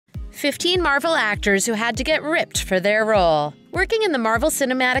15 Marvel actors who had to get ripped for their role. Working in the Marvel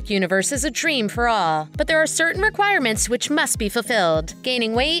Cinematic Universe is a dream for all, but there are certain requirements which must be fulfilled: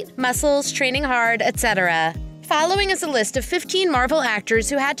 gaining weight, muscles, training hard, etc. Following is a list of 15 Marvel actors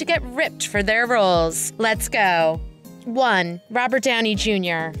who had to get ripped for their roles. Let's go. 1. Robert Downey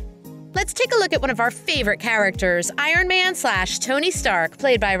Jr. Let's take a look at one of our favorite characters. Iron Man / Tony Stark,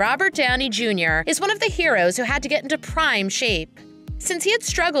 played by Robert Downey Jr., is one of the heroes who had to get into prime shape. Since he had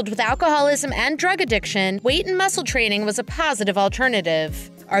struggled with alcoholism and drug addiction, weight and muscle training was a positive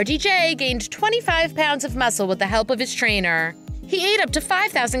alternative. RDJ gained 25 pounds of muscle with the help of his trainer. He ate up to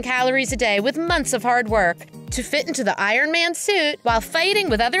 5,000 calories a day with months of hard work to fit into the Iron Man suit while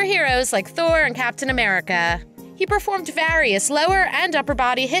fighting with other heroes like Thor and Captain America. He performed various lower and upper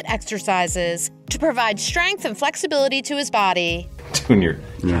body HIIT exercises to provide strength and flexibility to his body. Junior,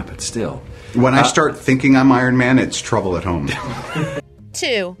 yeah, but still. When I start thinking I'm Iron Man, it's trouble at home.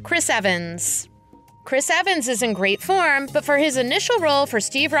 2. Chris Evans. Chris Evans is in great form, but for his initial role for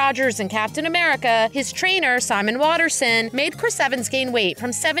Steve Rogers in Captain America, his trainer, Simon Watterson, made Chris Evans gain weight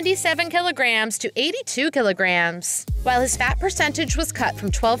from 77 kilograms to 82 kilograms, while his fat percentage was cut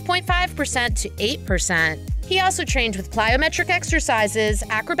from 12.5% to 8%. He also trained with plyometric exercises,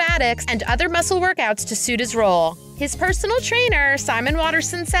 acrobatics, and other muscle workouts to suit his role. His personal trainer, Simon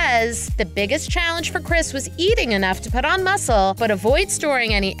Watterson, says the biggest challenge for Chris was eating enough to put on muscle, but avoid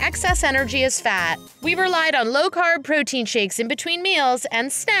storing any excess energy as fat. We relied on low-carb protein shakes in between meals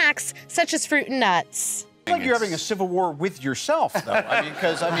and snacks, such as fruit and nuts. It's like you're having a civil war with yourself, though. I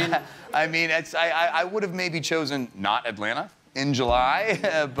would have maybe chosen not Atlanta in July,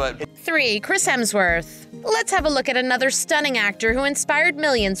 but... 3. Chris Hemsworth. Let's have a look at another stunning actor who inspired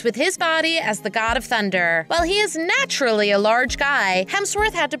millions with his body as the God of Thunder. While he is naturally a large guy,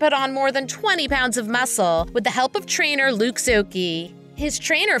 Hemsworth had to put on more than 20 pounds of muscle with the help of trainer Luke Zocchi. His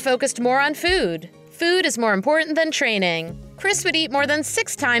trainer focused more on food. Food is more important than training. Chris would eat more than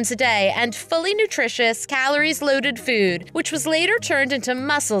 6 times a day and fully nutritious, calories-loaded food, which was later turned into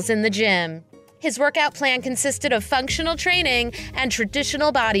muscles in the gym. His workout plan consisted of functional training and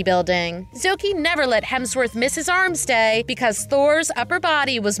traditional bodybuilding. Zocchi never let Hemsworth miss his arms day because Thor's upper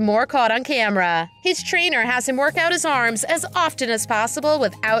body was more caught on camera. His trainer has him work out his arms as often as possible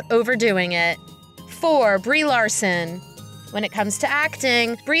without overdoing it. 4. Brie Larson. When it comes to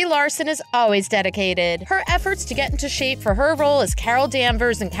acting, Brie Larson is always dedicated. Her efforts to get into shape for her role as Carol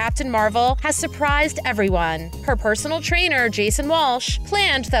Danvers in Captain Marvel has surprised everyone. Her personal trainer, Jason Walsh,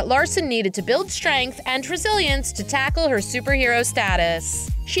 planned that Larson needed to build strength and resilience to tackle her superhero status.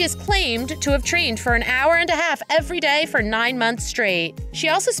 She is claimed to have trained for an hour and a half every day for 9 months straight. She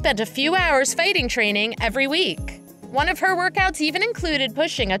also spent a few hours fighting training every week. One of her workouts even included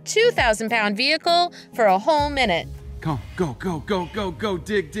pushing a 2,000-pound vehicle for a whole minute. Go, go, go, go, go, go,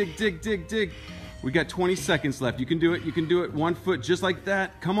 dig, dig, dig, dig, dig. We got 20 seconds left. You can do it, you can do it. 1 foot just like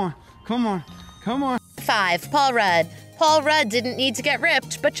that. Come on, come on, come on. 5. Paul Rudd. Paul Rudd didn't need to get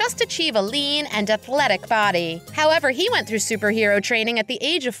ripped, but just achieve a lean and athletic body. However, he went through superhero training at the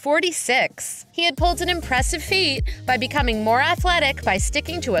age of 46. He had pulled an impressive feat by becoming more athletic by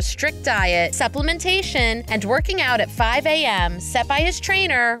sticking to a strict diet, supplementation, and working out at 5 a.m., set by his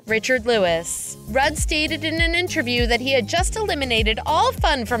trainer, Richard Lewis. Rudd stated in an interview that he had just eliminated all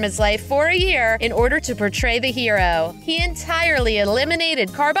fun from his life for a year in order to portray the hero. He entirely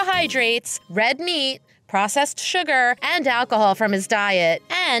eliminated carbohydrates, red meat, processed sugar, and alcohol from his diet,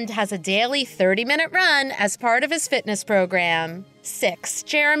 and has a daily 30-minute run as part of his fitness program. 6.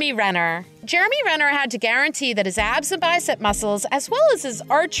 Jeremy Renner. Jeremy Renner had to guarantee that his abs and bicep muscles, as well as his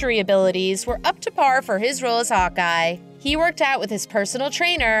archery abilities, were up to par for his role as Hawkeye. He worked out with his personal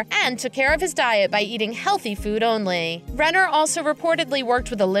trainer and took care of his diet by eating healthy food only. Renner also reportedly worked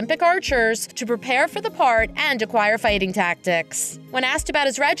with Olympic archers to prepare for the part and acquire fighting tactics. When asked about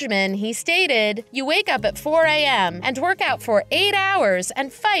his regimen, he stated, "You wake up at 4 a.m. and work out for 8 hours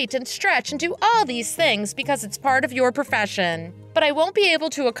and fight and stretch and do all these things because it's part of your profession. But I won't be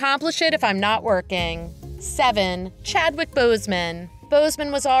able to accomplish it if I'm not working." 7. Chadwick Boseman.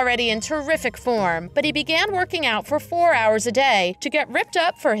 Boseman was already in terrific form, but he began working out for 4 hours a day to get ripped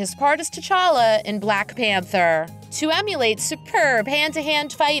up for his part as T'Challa in Black Panther. To emulate superb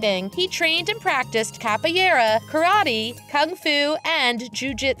hand-to-hand fighting, he trained and practiced capoeira, karate, kung fu, and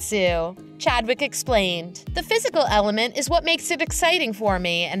jiu-jitsu. Chadwick explained, "The physical element is what makes it exciting for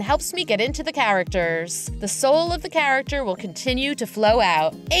me and helps me get into the characters. The soul of the character will continue to flow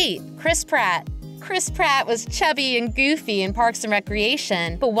out." 8. Chris Pratt. Chris Pratt was chubby and goofy in Parks and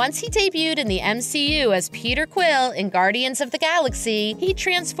Recreation, but once he debuted in the MCU as Peter Quill in Guardians of the Galaxy, he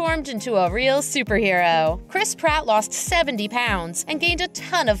transformed into a real superhero. Chris Pratt lost 70 pounds and gained a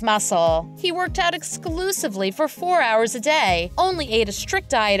ton of muscle. He worked out exclusively for 4 hours a day, only ate a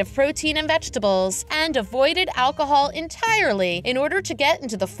strict diet of protein and vegetables, and avoided alcohol entirely in order to get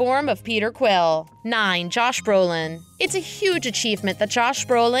into the form of Peter Quill. 9. Josh Brolin. It's a huge achievement that Josh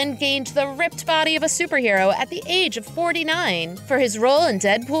Brolin gained the ripped body of a superhero at the age of 49. For his role in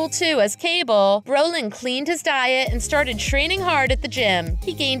Deadpool 2 as Cable, Brolin cleaned his diet and started training hard at the gym.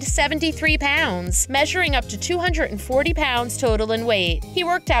 He gained 73 pounds, measuring up to 240 pounds total in weight. He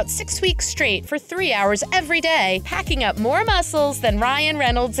worked out 6 weeks straight for 3 hours every day, packing up more muscles than Ryan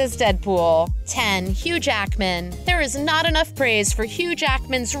Reynolds as Deadpool. 10. Hugh Jackman. There is not enough praise for Hugh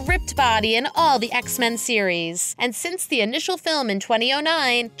Jackman's ripped body in all the X-Men series, and since the initial film in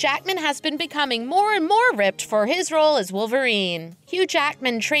 2009, Jackman has been becoming more and more ripped for his role as Wolverine. Hugh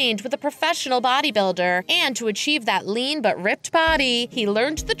Jackman trained with a professional bodybuilder, and to achieve that lean but ripped body, he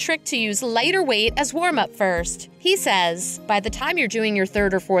learned the trick to use lighter weight as warm-up first. He says, by the time you're doing your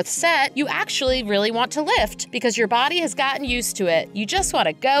 3rd or 4th set, you actually really want to lift because your body has gotten used to it. You just want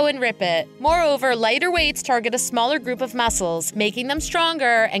to go and rip it. Moreover, lighter weights target a smaller group of muscles, making them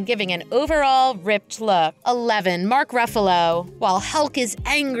stronger and giving an overall ripped look. 11. Mark Ruffalo. While Hulk is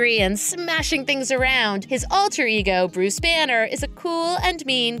angry and smashing things around, his alter ego, Bruce Banner, is a cool and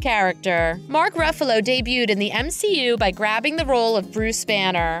mean character. Mark Ruffalo debuted in the MCU by grabbing the role of Bruce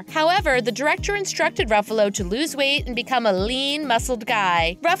Banner. However, the director instructed Ruffalo to lose weight and become a lean, muscled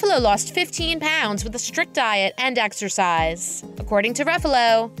guy. Ruffalo lost 15 pounds with a strict diet and exercise. According to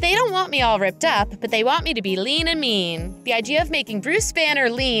Ruffalo, they don't want me all ripped up, but they want me to be lean and mean. The idea of making Bruce Banner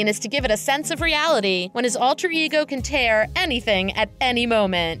lean is to give it a sense of reality when his alter ego can tear anything at any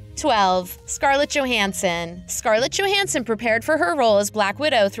moment. 12. Scarlett Johansson. Scarlett Johansson prepared for her role as Black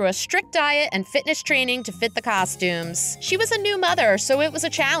Widow through a strict diet and fitness training to fit the costumes. She was a new mother, so it was a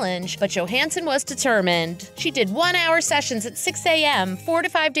challenge, but Johansson was determined. She did 1-hour sessions at 6 a.m., 4 to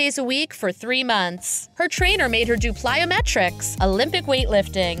 5 days a week for 3 months. Her trainer made her do plyometrics, Olympic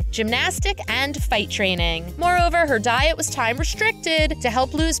weightlifting, gymnastic, and fight training. Moreover, her diet was time restricted to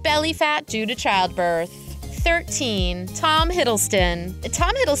help lose belly fat due to childbirth. 13. Tom Hiddleston.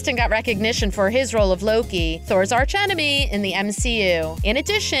 Tom Hiddleston got recognition for his role of Loki, Thor's archenemy in the MCU. In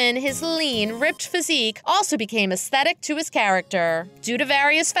addition, his lean, ripped physique also became aesthetic to his character. Due to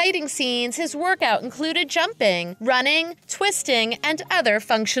various fighting scenes, his workout included jumping, running, twisting, and other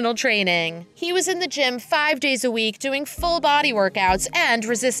functional training. He was in the gym 5 days a week doing full body workouts and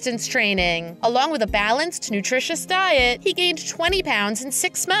resistance training. Along with a balanced, nutritious diet, he gained 20 pounds in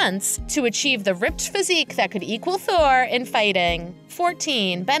 6 months to achieve the ripped physique that could equal Thor in fighting.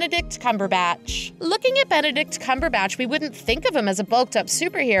 14. Benedict Cumberbatch. Looking at Benedict Cumberbatch, we wouldn't think of him as a bulked-up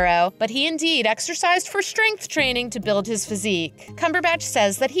superhero, but he indeed exercised for strength training to build his physique. Cumberbatch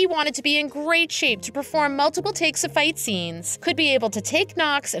says that he wanted to be in great shape to perform multiple takes of fight scenes, could be able to take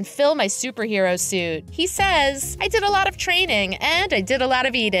knocks and fill my superhero suit. He says, I did a lot of training and I did a lot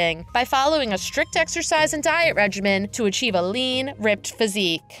of eating by following a strict exercise and diet regimen to achieve a lean, ripped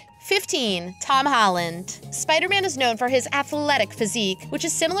physique. 15. Tom Holland. Spider-Man is known for his athletic physique, which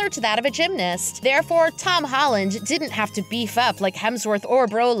is similar to that of a gymnast. Therefore, Tom Holland didn't have to beef up like Hemsworth or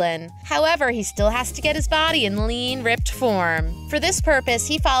Brolin. However, he still has to get his body in lean, ripped form. For this purpose,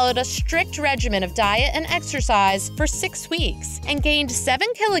 he followed a strict regimen of diet and exercise for 6 weeks and gained 7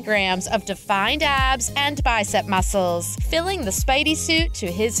 kilograms of defined abs and bicep muscles, filling the Spidey suit to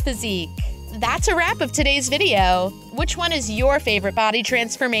his physique. That's a wrap of today's video. Which one is your favorite body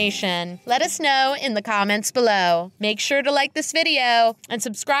transformation? Let us know in the comments below. Make sure to like this video and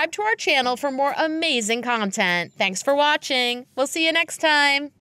subscribe to our channel for more amazing content. Thanks for watching. We'll see you next time.